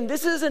 Again,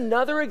 this is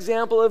another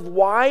example of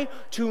why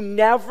to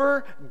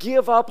never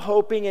give up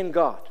hoping in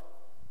God.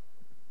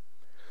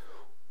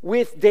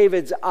 With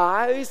David's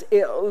eyes,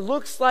 it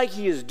looks like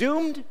he is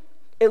doomed.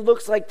 It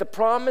looks like the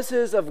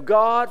promises of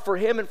God for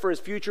him and for his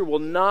future will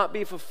not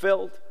be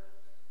fulfilled.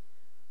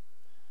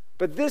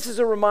 But this is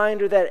a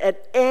reminder that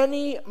at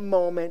any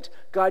moment,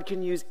 God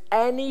can use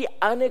any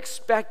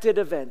unexpected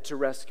event to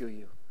rescue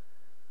you.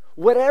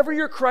 Whatever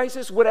your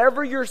crisis,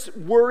 whatever your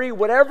worry,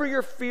 whatever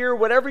your fear,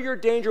 whatever your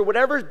danger,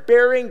 whatever's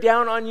bearing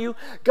down on you,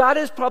 God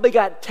has probably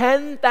got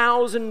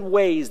 10,000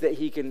 ways that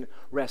he can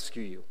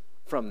rescue you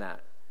from that.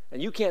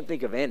 And you can't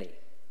think of any.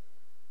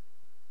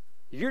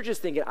 You're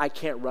just thinking, I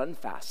can't run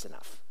fast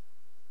enough,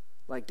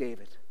 like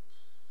David.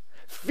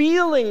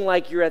 Feeling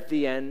like you're at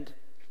the end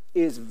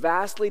is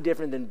vastly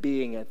different than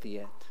being at the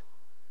end.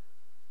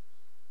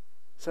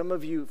 Some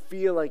of you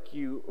feel like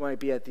you might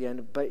be at the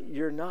end, but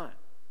you're not.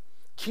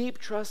 Keep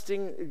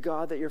trusting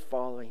God that you're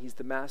following. He's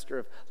the master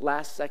of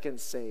last second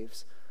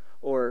saves,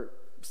 or,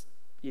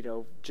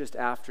 just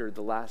after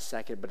the last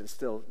second, but it's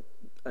still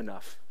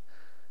enough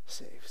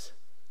saves.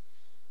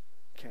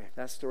 Okay,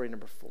 that's story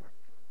number 4.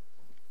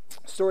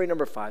 Story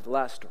number 5, the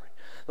last story.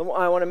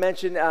 I want to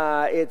mention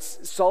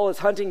it's Saul is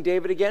hunting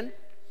David again,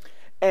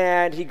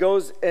 and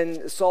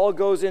Saul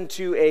goes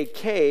into a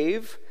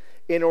cave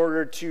in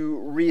order to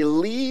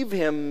relieve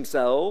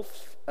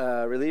himself,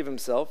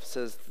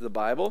 says the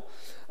Bible.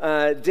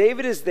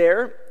 David is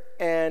there,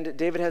 and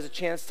David has a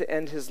chance to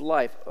end his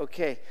life.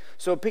 Okay,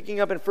 so picking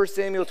up in 1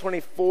 Samuel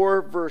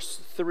 24, verse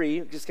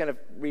 3, just kind of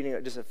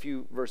reading just a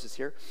few verses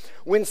here.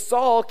 When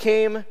Saul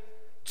came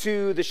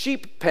to the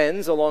sheep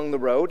pens along the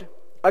road,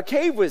 a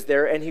cave was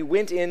there, and he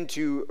went in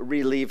to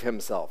relieve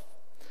himself.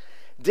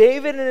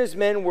 David and his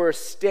men were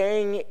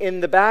staying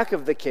in the back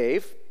of the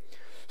cave,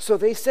 so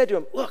they said to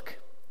him, "Look,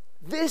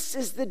 this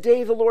is the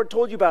day the Lord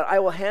told you about. I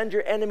will hand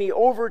your enemy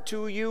over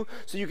to you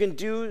so you can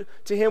do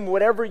to him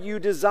whatever you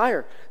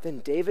desire." Then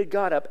David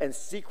got up and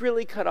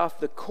secretly cut off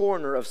the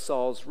corner of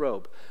Saul's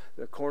robe.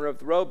 The corner of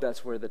the robe,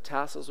 that's where the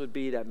tassels would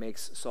be. That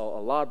makes Saul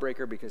a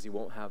lawbreaker because he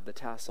won't have the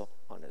tassel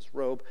on his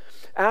robe.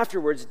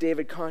 Afterwards,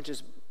 David's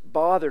conscience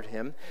bothered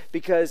him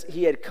because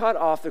he had cut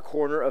off the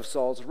corner of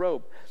Saul's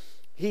robe.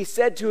 He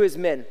said to his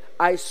men,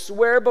 "I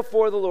swear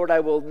before the Lord I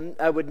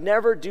would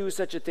never do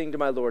such a thing to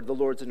my Lord, the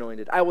Lord's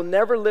anointed. I will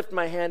never lift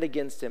my hand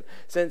against him,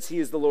 since he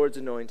is the Lord's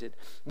anointed."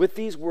 With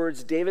these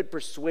words, David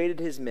persuaded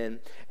his men,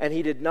 and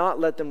he did not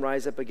let them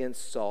rise up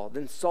against Saul.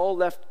 Then Saul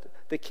left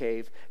the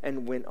cave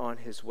and went on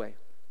his way.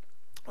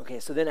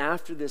 Okay, so then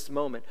after this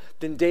moment,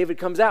 then David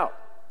comes out.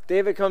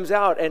 David comes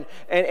out and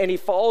he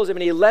follows him,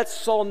 and he lets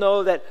Saul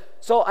know that,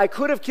 "Saul, I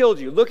could have killed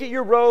you. Look at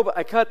your robe.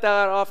 I cut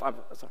that off.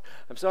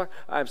 I'm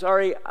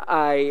sorry.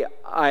 I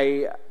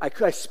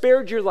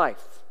spared your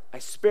life. I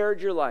spared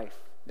your life."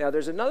 Now,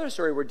 there's another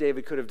story where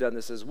David could have done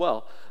this as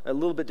well, a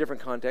little bit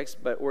different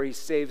context, but where he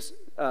saves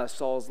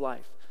Saul's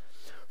life.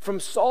 From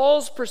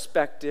Saul's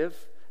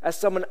perspective, as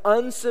someone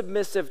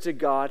unsubmissive to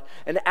God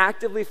and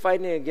actively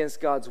fighting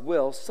against God's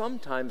will,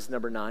 sometimes,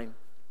 number 9,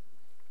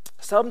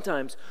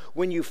 sometimes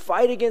when you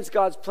fight against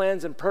God's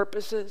plans and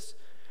purposes,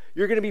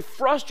 you're going to be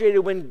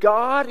frustrated when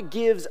God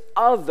gives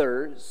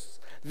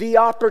others the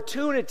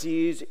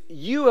opportunities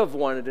you have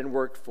wanted and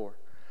worked for.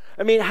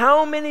 I mean,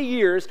 how many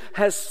years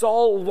has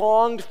Saul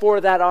longed for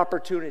that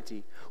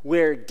opportunity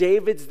where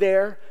David's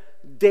there,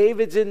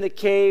 David's in the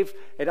cave,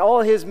 and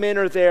all his men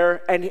are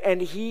there,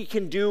 and he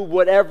can do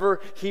whatever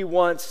he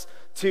wants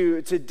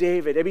to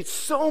David. I mean,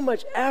 so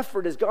much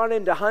effort has gone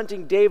into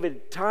hunting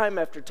David time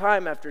after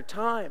time after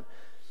time.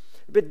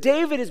 But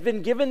David has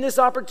been given this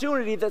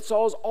opportunity that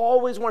Saul's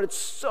always wanted.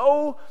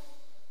 So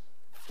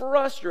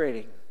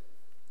frustrating.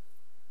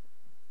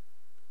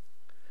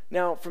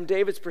 Now, from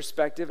David's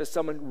perspective, as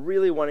someone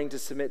really wanting to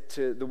submit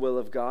to the will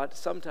of God,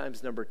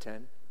 sometimes, number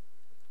 10,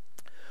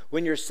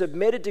 when you're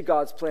submitted to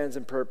God's plans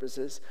and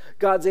purposes,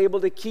 God's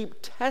able to keep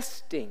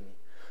testing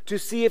to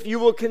see if you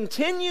will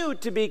continue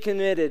to be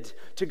committed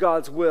to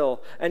God's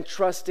will and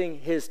trusting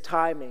his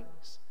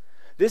timings.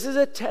 This is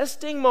a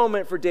testing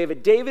moment for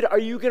David. David, are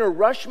you going to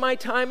rush my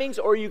timings,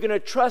 or are you going to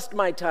trust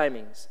my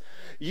timings?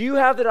 You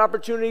have that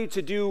opportunity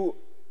to do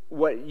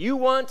what you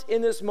want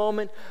in this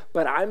moment,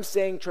 but I'm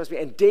saying trust me.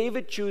 And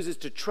David chooses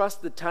to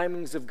trust the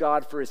timings of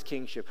God for his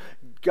kingship.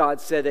 God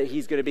said that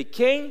he's going to be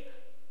king.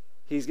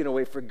 He's going to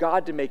wait for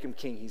God to make him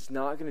king. He's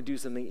not going to do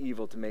something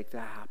evil to make that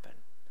happen.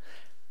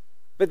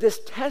 But this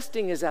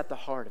testing is at the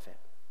heart of it.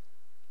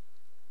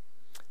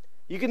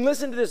 You can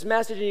listen to this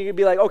message and you can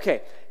be like,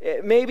 okay,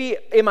 maybe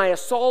am I a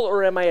Saul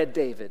or am I a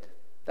David?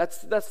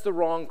 That's the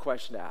wrong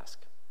question to ask.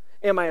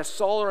 Am I a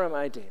Saul or am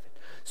I a David?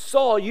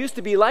 Saul used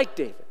to be like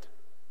David,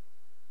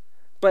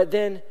 but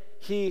then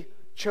he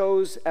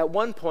chose at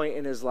one point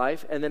in his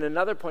life and then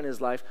another point in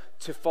his life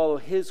to follow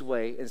his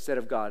way instead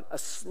of God. A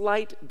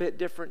slight bit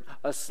different,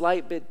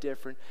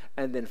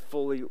 and then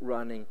fully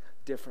running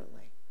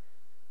differently.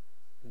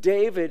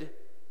 David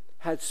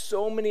had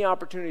so many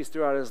opportunities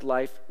throughout his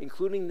life,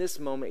 including this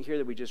moment here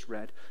that we just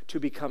read, to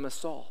become a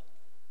Saul.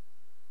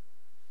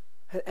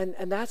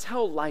 And that's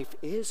how life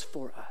is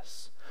for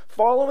us.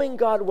 Following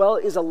God well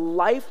is a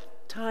lifetime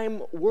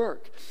part-time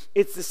work.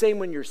 It's the same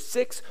when you're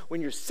 6,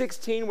 when you're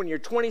 16, when you're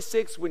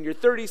 26, when you're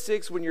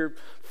 36, when you're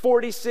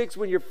 46,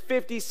 when you're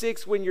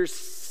 56, when you're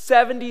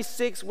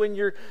 76, when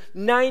you're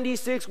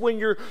 96, when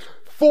you're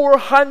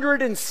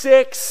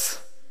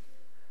 406,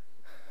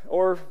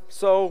 or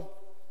so.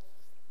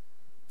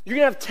 You're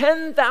going to have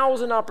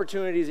 10,000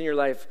 opportunities in your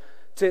life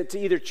to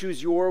either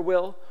choose your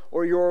will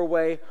or your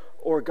way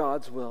or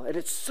God's will. And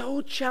it's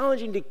so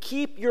challenging to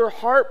keep your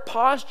heart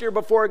posture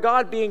before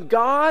God being,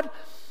 God,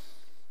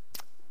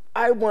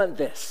 I want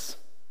this.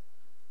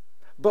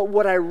 But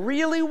what I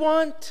really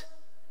want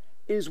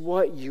is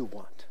what you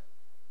want.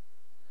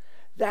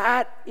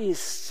 That is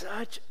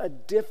such a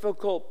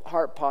difficult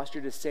heart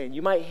posture to stay in.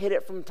 You might hit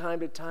it from time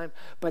to time,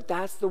 but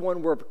that's the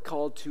one we're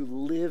called to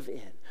live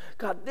in.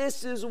 God,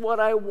 this is what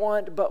I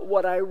want, but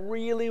what I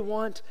really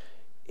want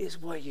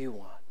is what you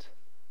want.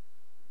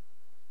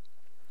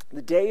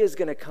 The day is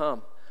going to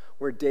come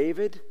where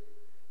David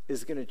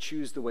is going to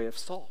choose the way of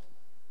Saul.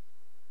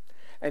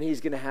 And he's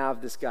going to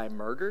have this guy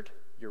murdered,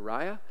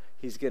 Uriah.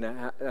 He's going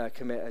to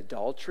commit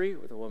adultery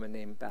with a woman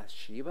named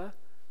Bathsheba.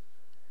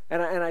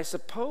 And I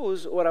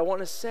suppose what I want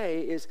to say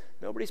is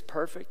nobody's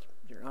perfect.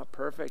 You're not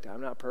perfect.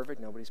 I'm not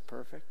perfect. Nobody's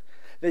perfect.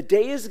 The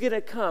day is going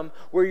to come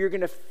where you're going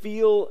to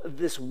feel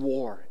this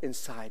war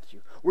inside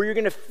you, where you're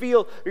going to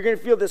feel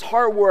this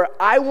heart war.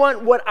 I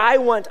want what I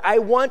want. I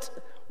want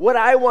what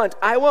I want.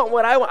 I want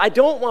what I want. I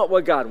don't want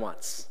what God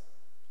wants.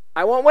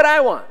 I want what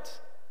I want.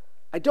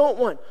 I don't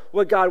want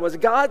what God wants.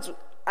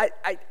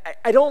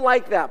 I don't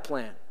like that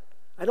plan.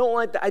 I don't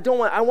like that.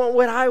 I want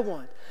what I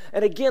want.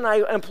 And again,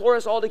 I implore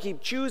us all to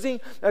keep choosing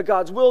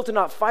God's will, to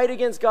not fight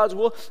against God's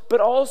will, but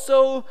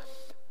also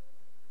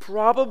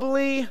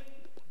probably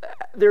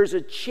there's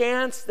a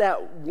chance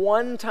that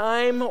one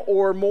time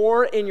or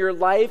more in your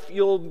life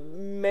you'll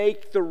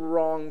make the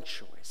wrong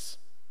choice.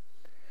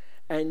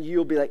 And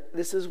you'll be like,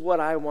 this is what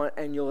I want,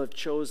 and you'll have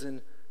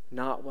chosen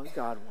not what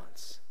God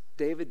wants.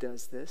 David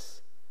does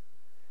this.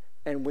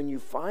 And when you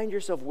find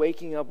yourself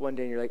waking up one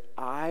day and you're like,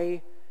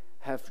 I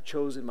have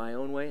chosen my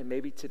own way, and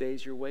maybe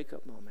today's your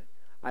wake-up moment.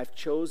 I've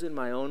chosen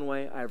my own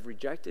way. I've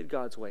rejected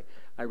God's way.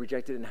 I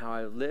rejected it in how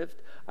I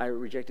lived. I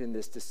rejected it in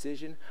this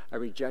decision. I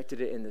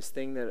rejected it in this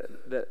thing,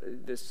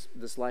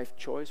 this life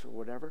choice or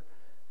whatever.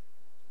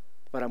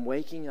 But I'm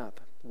waking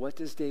up. What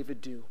does David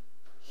do?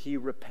 He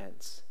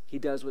repents. He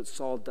does what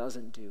Saul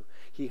doesn't do.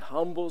 He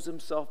humbles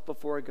himself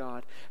before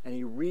God, and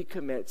he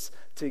recommits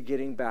to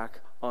getting back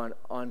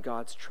on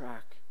God's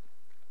track.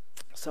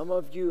 Some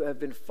of you have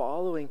been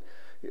following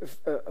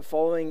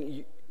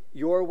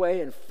your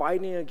way and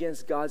fighting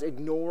against God's,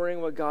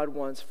 ignoring what God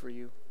wants for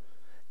you.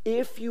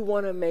 If you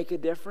want to make a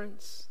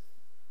difference,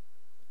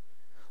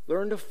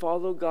 learn to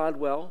follow God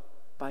well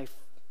by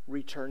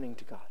returning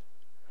to God.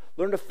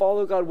 Learn to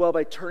follow God well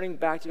by turning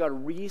back to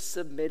God,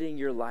 resubmitting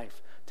your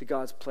life to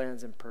God's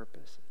plans and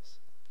purposes.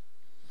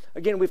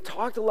 Again, we've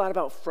talked a lot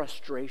about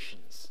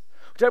frustrations.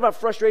 We talked about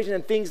frustration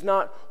and things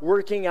not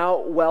working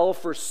out well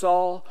for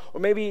Saul.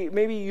 Or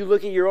maybe you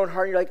look at your own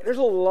heart and you're like, there's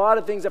a lot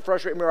of things that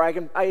frustrate me, or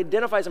I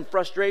identify some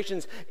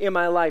frustrations in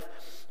my life.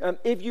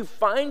 If you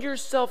find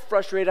yourself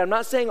frustrated, I'm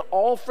not saying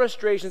all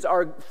frustrations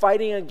are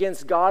fighting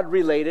against God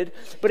related,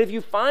 but if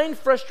you find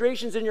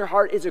frustrations in your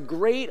heart, it's a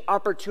great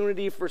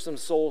opportunity for some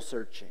soul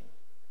searching.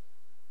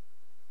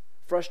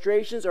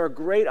 Frustrations are a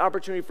great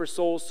opportunity for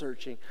soul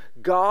searching.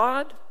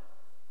 God,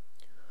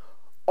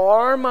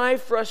 are my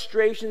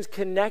frustrations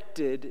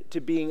connected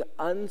to being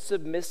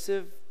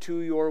unsubmissive to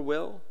your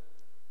will?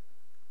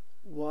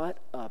 What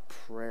a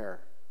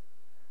prayer.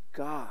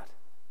 God,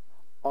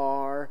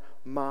 are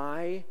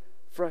my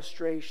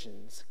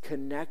frustrations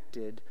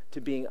connected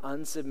to being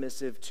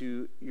unsubmissive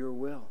to your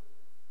will?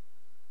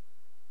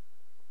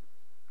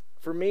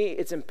 For me,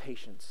 it's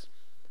impatience.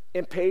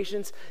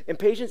 Impatience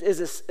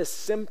is a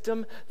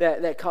symptom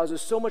that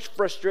causes so much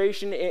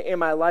frustration in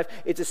my life.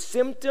 It's a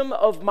symptom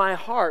of my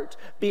heart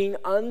being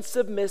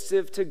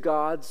unsubmissive to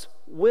God's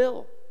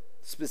will,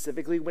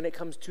 specifically when it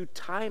comes to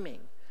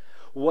timing.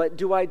 What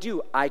do?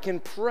 I can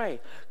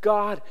pray,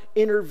 God,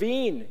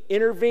 intervene.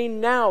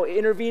 Intervene now.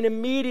 Intervene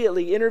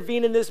immediately.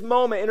 Intervene in this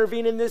moment.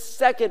 Intervene in this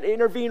second.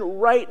 Intervene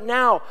right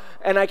now.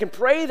 And I can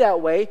pray that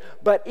way.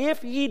 But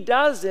if he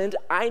doesn't,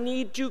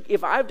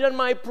 if I've done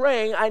my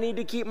praying, I need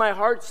to keep my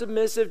heart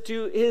submissive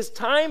to his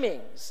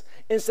timings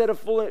instead of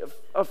full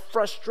of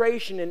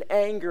frustration and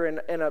anger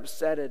and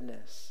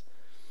upsettedness.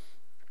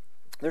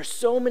 There's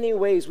so many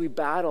ways we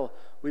battle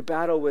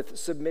with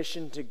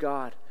submission to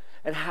God.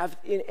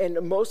 And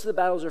most of the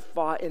battles are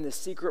fought in the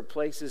secret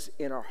places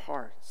in our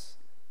hearts.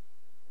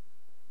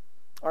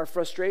 Our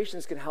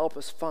frustrations can help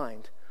us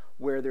find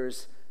where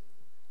there's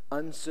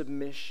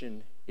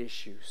unsubmission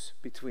issues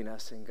between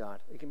us and God.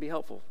 It can be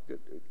helpful,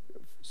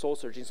 soul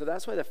searching. So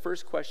that's why the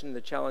first question in the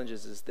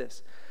challenges is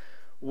this.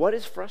 What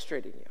is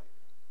frustrating you?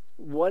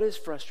 What is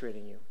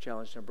frustrating you?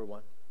 Challenge number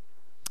 1.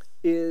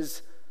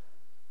 Is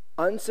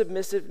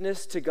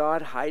unsubmissiveness to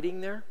God hiding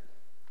there?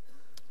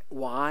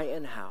 Why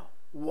and how?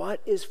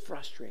 What is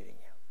frustrating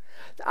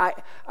you?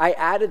 I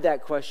added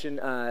that question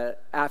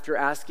after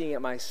asking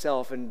it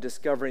myself and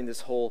discovering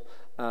this whole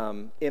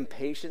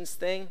impatience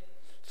thing.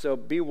 So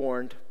be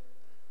warned.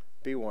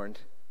 Be warned.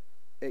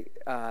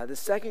 The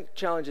second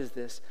challenge is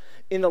this.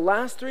 In the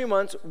last 3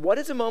 months, what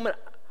is a moment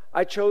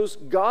I chose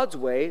God's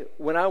way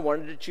when I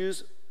wanted to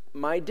choose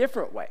my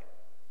different way?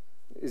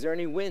 Is there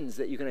any wins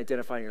that you can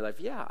identify in your life?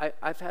 Yeah,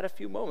 I've had a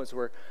few moments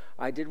where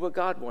I did what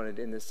God wanted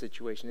in this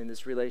situation, in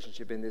this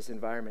relationship, in this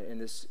environment, in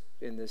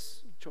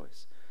this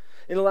choice.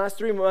 In the last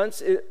 3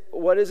 months,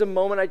 what is a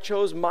moment I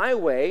chose my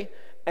way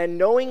and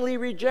knowingly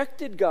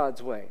rejected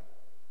God's way?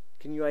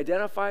 Can you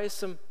identify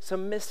some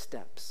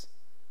missteps?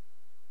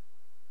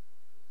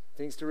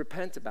 Things to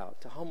repent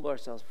about, to humble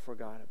ourselves before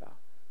God about.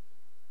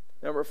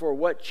 Number 4,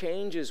 what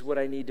changes would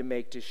I need to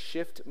make to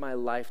shift my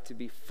life to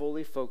be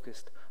fully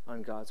focused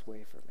on God's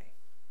way for me?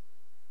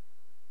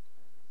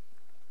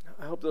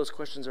 I hope those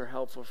questions are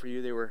helpful for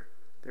you. They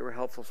were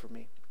helpful for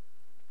me.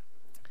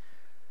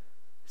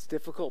 It's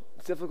difficult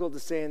to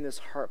say in this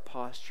heart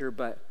posture,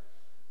 but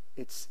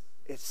it's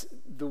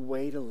the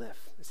way to live.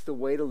 It's the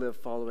way to live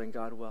following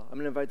God well. I'm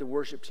going to invite the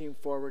worship team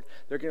forward.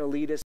 They're going to lead us